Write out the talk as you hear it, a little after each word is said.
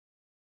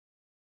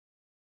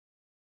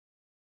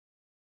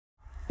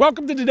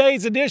Welcome to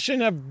today's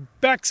edition of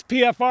Beck's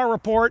PFR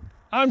Report.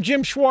 I'm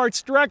Jim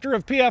Schwartz, Director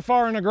of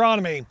PFR and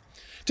Agronomy.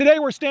 Today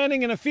we're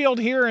standing in a field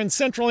here in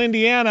central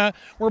Indiana.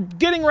 We're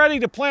getting ready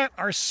to plant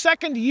our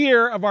second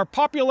year of our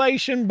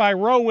population by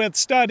row width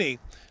study.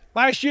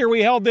 Last year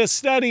we held this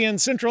study in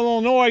central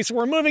Illinois, so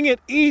we're moving it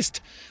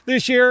east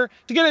this year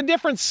to get a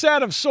different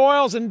set of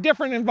soils and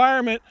different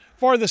environment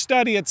for the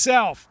study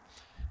itself.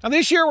 Now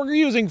this year we're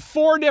using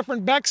 4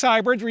 different Beck's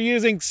hybrids. We're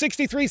using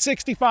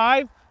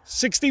 6365,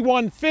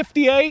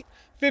 6158,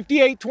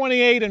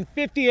 5828, and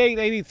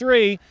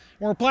 5883.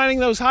 We're planting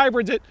those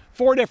hybrids at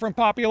 4 different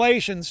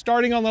populations,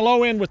 starting on the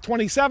low end with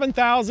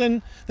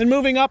 27,000, then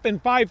moving up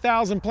in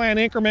 5,000 plant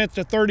increments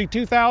to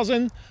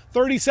 32,000,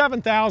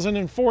 37,000,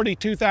 and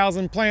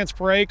 42,000 plants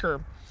per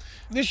acre.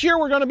 This year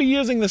we're going to be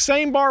using the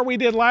same bar we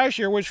did last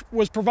year, which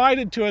was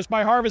provided to us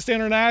by Harvest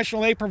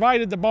International. They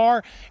provided the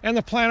bar and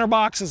the planter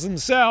boxes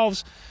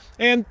themselves.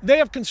 And they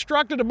have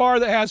constructed a bar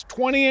that has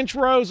 20-inch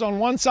rows on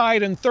one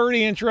side and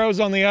 30-inch rows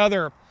on the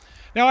other.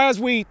 Now, as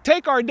we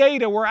take our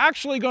data, we're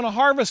actually going to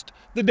harvest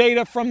the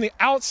data from the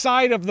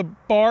outside of the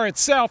bar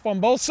itself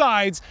on both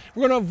sides.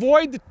 We're going to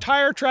avoid the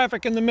tire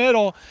traffic in the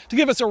middle to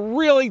give us a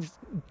really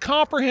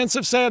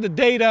comprehensive set of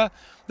data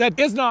that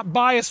is not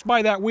biased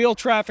by that wheel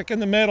traffic in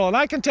the middle. And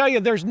I can tell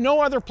you there's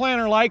no other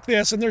planter like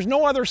this, and there's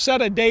no other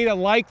set of data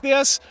like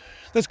this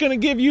that's going to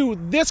give you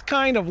this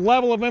kind of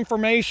level of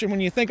information when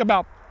you think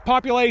about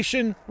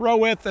population, row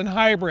width, and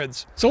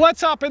hybrids. So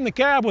let's hop in the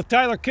cab with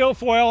Tyler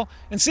Kilfoyle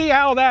and see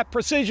how that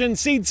Precision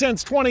Seed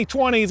Sense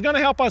 2020 is going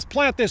to help us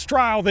plant this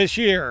trial this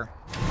year.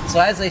 So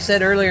as I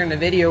said earlier in the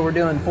video, we're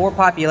doing 4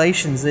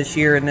 populations this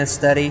year in this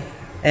study.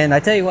 And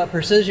I tell you what,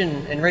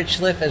 Precision and Rich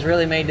Schliff has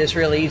really made this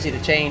really easy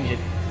to change it.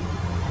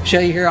 Show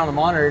you here on the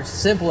monitor, it's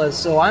simple as,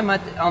 so I'm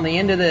on the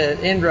end of the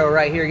end row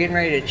right here, getting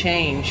ready to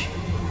change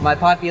my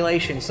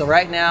population. So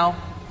right now,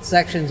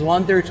 sections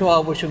 1 through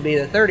 12, which would be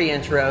the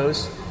 30-inch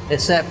rows,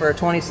 is set for a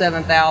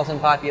 27,000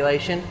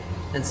 population,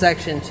 and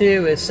section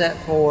 2 is set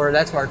for,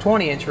 that's our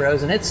 20-inch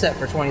rows, and it's set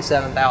for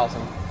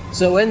 27,000.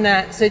 So in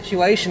that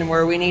situation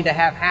where we need to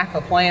have half a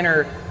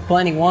planter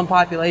planting one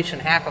population,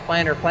 half a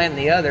planter planting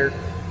the other,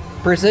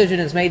 Precision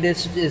has made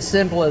this as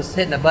simple as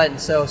hitting a button.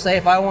 So say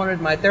if I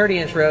wanted my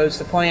 30-inch rows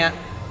to plant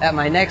at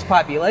my next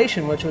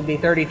population, which would be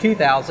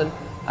 32,000,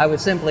 I would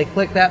simply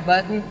click that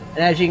button, and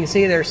as you can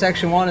see there,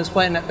 section 1 is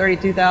planting at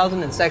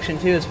 32,000 and section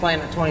 2 is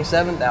planting at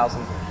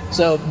 27,000.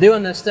 So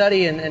doing this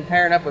study and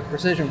pairing up with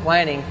Precision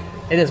Planting,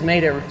 it has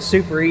made it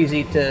super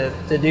easy to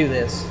do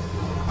this.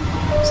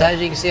 So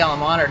as you can see on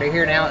the monitor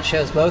here now, it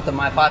shows both of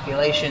my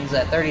populations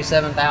at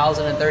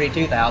 37,000 and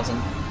 32,000.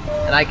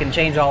 And I can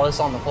change all this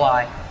on the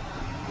fly.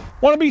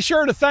 Want to be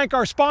sure to thank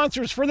our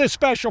sponsors for this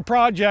special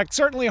project,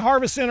 certainly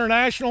Harvest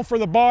International for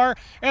the bar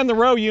and the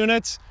row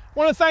units.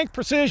 Want to thank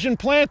Precision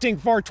Planting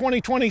for our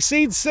 2020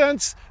 Seed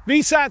Sense,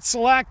 VSAT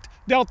Select,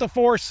 Delta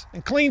Force,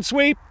 and Clean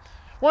Sweep.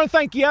 Want to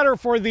thank Yetter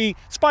for the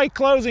spike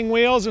closing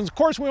wheels, and of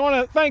course we want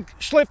to thank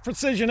Schliff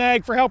Precision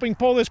Ag for helping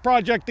pull this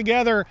project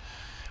together.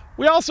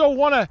 We also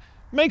want to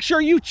make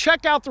sure you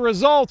check out the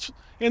results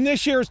in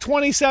this year's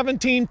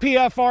 2017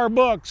 PFR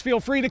books. Feel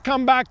free to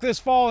come back this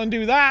fall and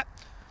do that.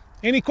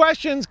 Any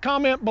questions,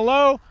 comment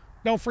below.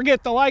 Don't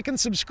forget to like and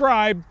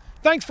subscribe.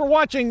 Thanks for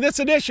watching this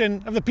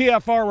edition of the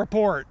PFR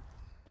Report.